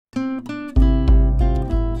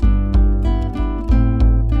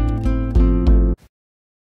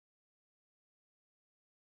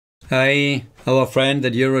Hi, our friend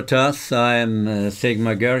at Eurotas. I'm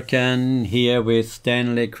Sigmar Gherkin here with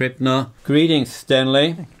Stanley Krippner. Greetings,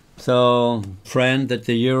 Stanley. So, friend at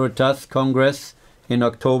the Eurotas Congress in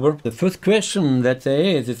October. The first question that there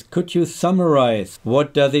is could you summarize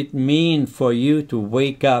what does it mean for you to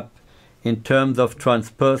wake up in terms of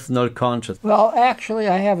transpersonal consciousness? Well, actually,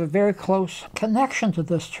 I have a very close connection to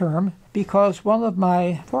this term because one of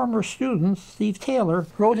my former students, Steve Taylor,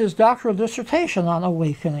 wrote his doctoral dissertation on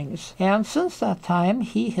awakenings. And since that time,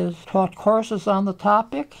 he has taught courses on the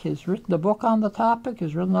topic, he's written a book on the topic,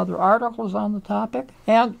 he's written other articles on the topic.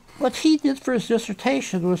 And what he did for his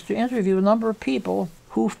dissertation was to interview a number of people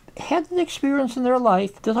who had an experience in their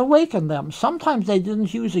life that awakened them. Sometimes they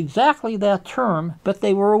didn't use exactly that term, but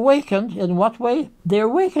they were awakened. In what way? They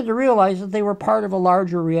awakened to realize that they were part of a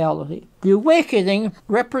larger reality. The awakening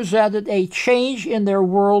represented a change in their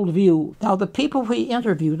worldview. Now, the people we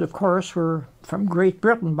interviewed, of course, were from Great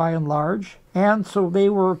Britain by and large, and so they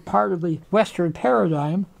were part of the Western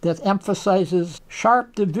paradigm that emphasizes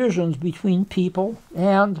sharp divisions between people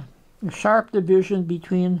and a sharp division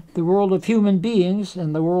between the world of human beings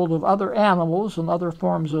and the world of other animals and other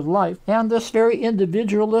forms of life. And this very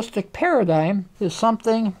individualistic paradigm is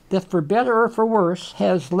something that, for better or for worse,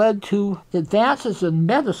 has led to advances in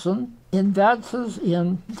medicine, advances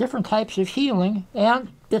in different types of healing, and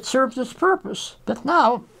it serves its purpose. But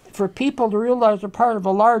now, for people to realize they're part of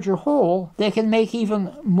a larger whole, they can make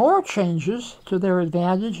even more changes to their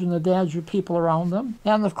advantage and the advantage of people around them.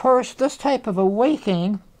 And of course, this type of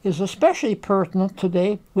awakening is especially pertinent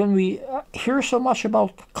today when we hear so much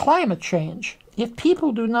about climate change. If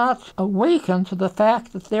people do not awaken to the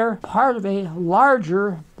fact that they're part of a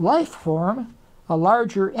larger life form, a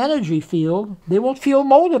larger energy field, they won't feel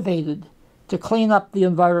motivated to clean up the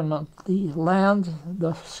environment, the land,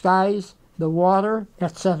 the skies, the water,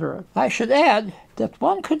 etc. I should add that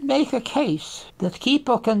one could make a case that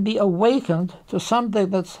people can be awakened to something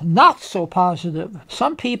that's not so positive.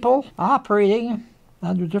 Some people operating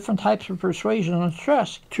under different types of persuasion and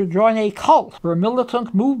stress to join a cult or a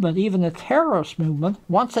militant movement, even a terrorist movement,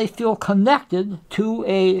 once they feel connected to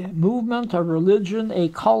a movement, a religion, a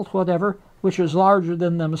cult, whatever, which is larger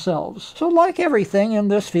than themselves. So like everything in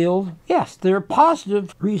this field, yes, there are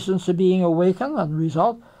positive reasons to being awakened and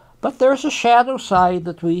result, but there's a shadow side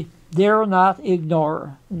that we dare not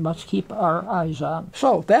ignore and must keep our eyes on.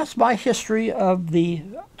 So that's my history of the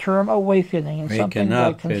term awakening, and something that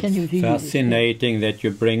I continue to use. It's fascinating that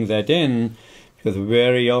you bring that in, because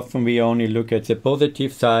very often we only look at the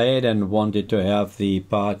positive side and wanted to have the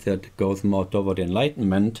part that goes more toward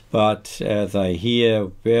enlightenment. But as I hear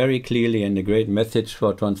very clearly in the great message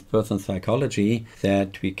for transpersonal psychology,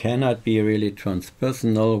 that we cannot be really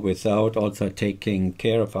transpersonal without also taking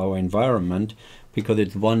care of our environment, because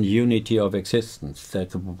it's one unity of existence.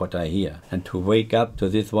 That's what I hear. And to wake up to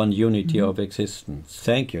this one unity of existence.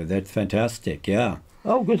 Thank you. That's fantastic. Yeah.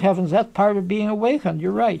 Oh, good heavens. That's part of being awakened.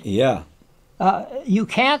 You're right. Yeah. You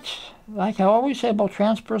can't, like I always say about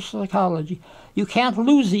transpersonal psychology, you can't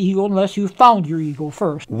lose the ego unless you've found your ego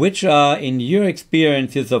first. Which are, in your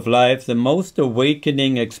experiences of life, the most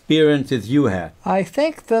awakening experiences you had? I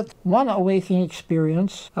think that one awakening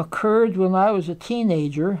experience occurred when I was a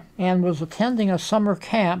teenager and was attending a summer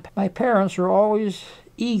camp. My parents were always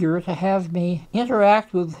eager to have me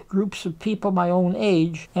interact with groups of people my own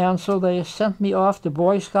age, and so they sent me off to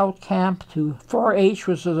Boy Scout camp, to 4-H,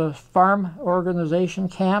 which is a farm organization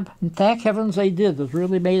camp, and thank heavens they did. It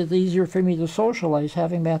really made it easier for me to socialize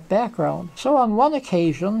having that background. So on one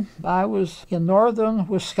occasion, I was in northern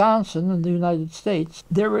Wisconsin in the United States.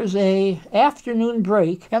 There was an afternoon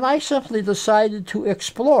break, and I simply decided to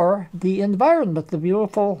explore the environment, the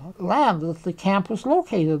beautiful land that the camp was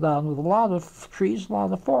located on, with a lot of trees, a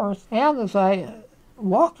lot of forest. And as I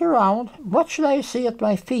walked around, what should I see at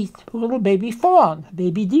my feet? A little baby fawn,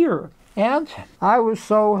 baby deer. And I was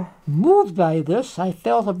so moved by this, I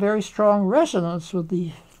felt a very strong resonance with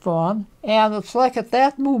the fawn. And it's like at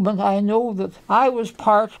that moment I know that I was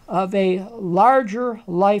part of a larger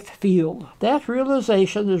life field. That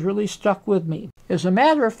realization has really stuck with me. As a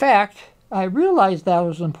matter of fact, I realized that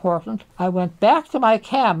was important. I went back to my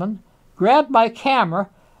cabin, grabbed my camera,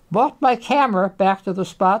 brought my camera back to the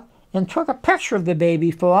spot, and took a picture of the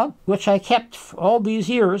baby fawn, which I kept all these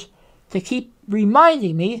years to keep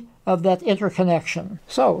reminding me of that interconnection.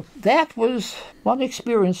 So that was one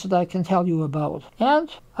experience that I can tell you about. And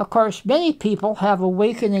of course, many people have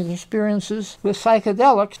awakening experiences with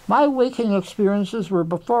psychedelics. My awakening experiences were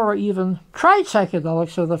before I even tried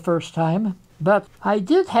psychedelics for the first time. But I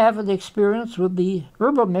did have an experience with the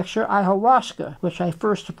herbal mixture ayahuasca, which I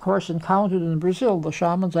first, of course, encountered in Brazil, the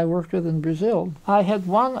shamans I worked with in Brazil. I had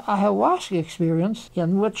one ayahuasca experience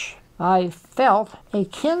in which I felt a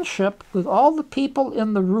kinship with all the people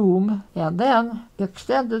in the room, and then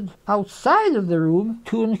extended outside of the room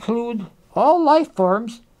to include all life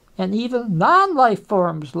forms and even non-life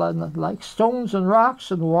forms like stones and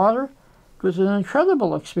rocks and water. It was an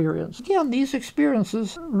incredible experience. Again, these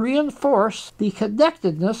experiences reinforce the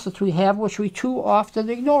connectedness that we have, which we too often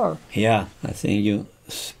ignore. Yeah, I think you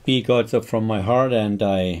speak also from my heart, and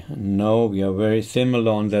I know we are very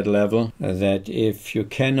similar on that level, that if you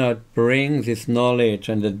cannot bring this knowledge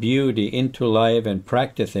and that beauty into life and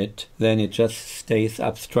practice it, then it just stays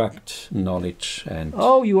abstract knowledge. And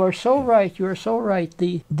oh, you are so right. You are so right.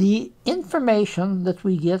 The information that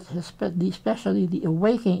we get, especially the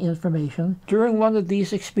awakening information, during one of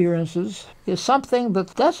these experiences is something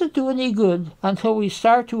that doesn't do any good until we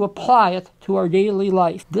start to apply it to our daily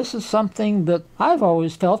life. This is something that I've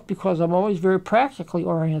always felt because I'm always very practically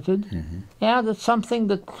oriented, and it's something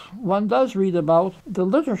that one does read about, the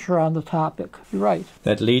literature on the topic. You're right.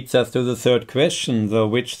 That leads us to the third question. So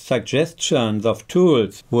which suggestions of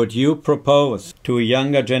tools would you propose to a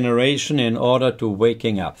younger generation in order to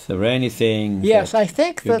waking up? Is there anything yes, I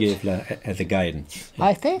think you that, give as a guidance?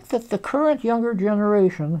 I think that the current younger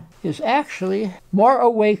generation is actually more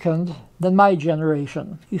awakened than my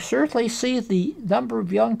generation. You certainly see the number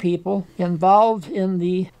of young people involved in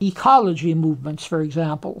the ecology movements, for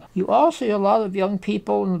example. You also see a lot of young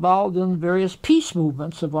people involved in various peace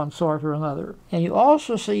movements of one sort or another. And you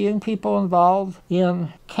also see young people involved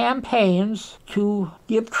in campaigns to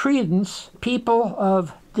give credence to people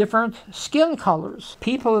of different skin colors,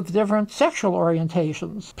 people of different sexual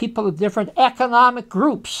orientations, people of different economic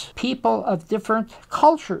groups, people of different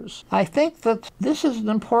cultures. I think that this is an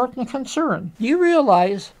important concern. Do you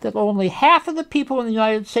realize that only half of the people in the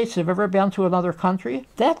United States have ever been to another country?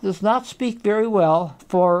 That does not speak very well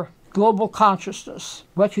for global consciousness,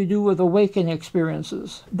 what you do with awakening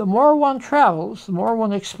experiences. The more one travels, the more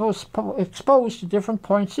one exposed to different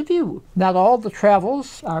points of view. Not all the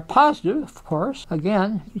travels are positive, of course.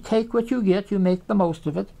 Again, you take what you get, you make the most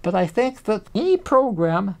of it. But I think that any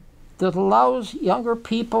program that allows younger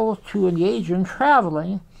people to engage in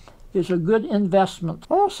traveling is a good investment.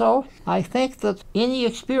 Also, I think that any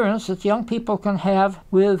experience that young people can have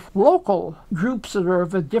with local groups that are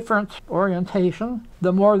of a different orientation,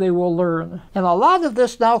 the more they will learn. And a lot of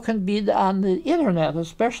this now can be on the internet,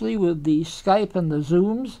 especially with the Skype and the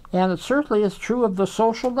Zooms, and it certainly is true of the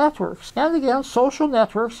social networks. And again, social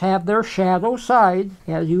networks have their shadow side,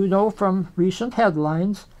 as you know from recent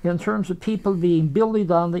headlines, in terms of people being bullied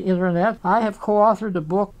on the internet. I have co-authored a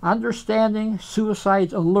book, Understanding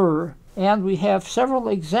Suicide's Allure, and we have several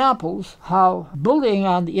examples how bullying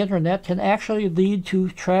on the internet can actually lead to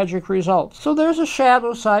tragic results. So there's a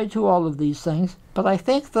shadow side to all of these things, but I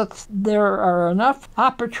think that there are enough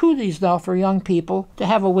opportunities now for young people to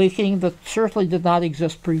have awakening that certainly did not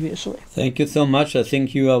exist previously. Thank you so much. I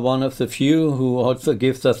think you are one of the few who also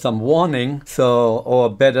gives us some warning, or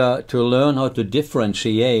better to learn how to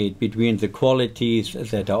differentiate between the qualities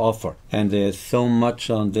that are offered. And there's so much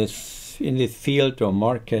on this in this field or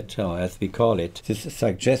market, or as we call it, this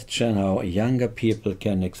suggestion how younger people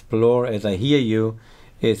can explore, as I hear you,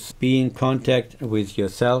 is be in contact with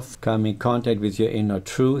yourself, come in contact with your inner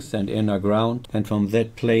truth and inner ground, and from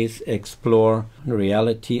that place explore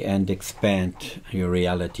reality and expand your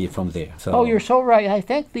reality from there. So, oh, you're so right. I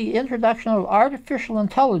think the introduction of artificial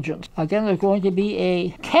intelligence, again, is going to be a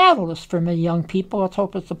catalyst for many young people. Let's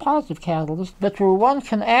hope it's a positive catalyst, but where one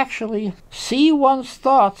can actually see one's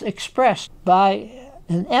thoughts expressed by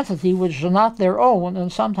an entity which is not their own,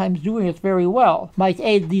 and sometimes doing it very well, might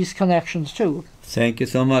aid these connections too. Thank you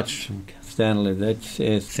so much, Stanley.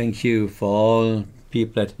 Thank you for all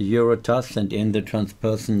people at Eurotus and in the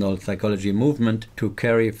transpersonal psychology movement to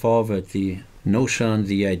carry forward the notion,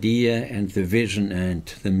 the idea, and the vision and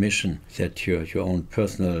the mission, that your own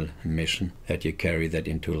personal mission, that you carry that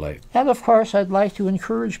into life. And of course, I'd like to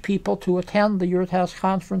encourage people to attend the Eurotas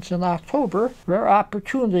conference in October. Rare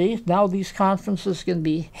opportunity. Now these conferences can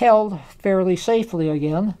be held fairly safely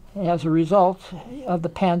again as a result of the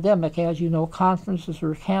pandemic. As you know, conferences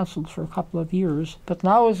were canceled for a couple of years, but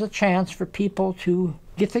now is a chance for people to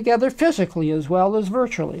get together physically as well as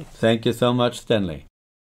virtually. Thank you so much, Stanley.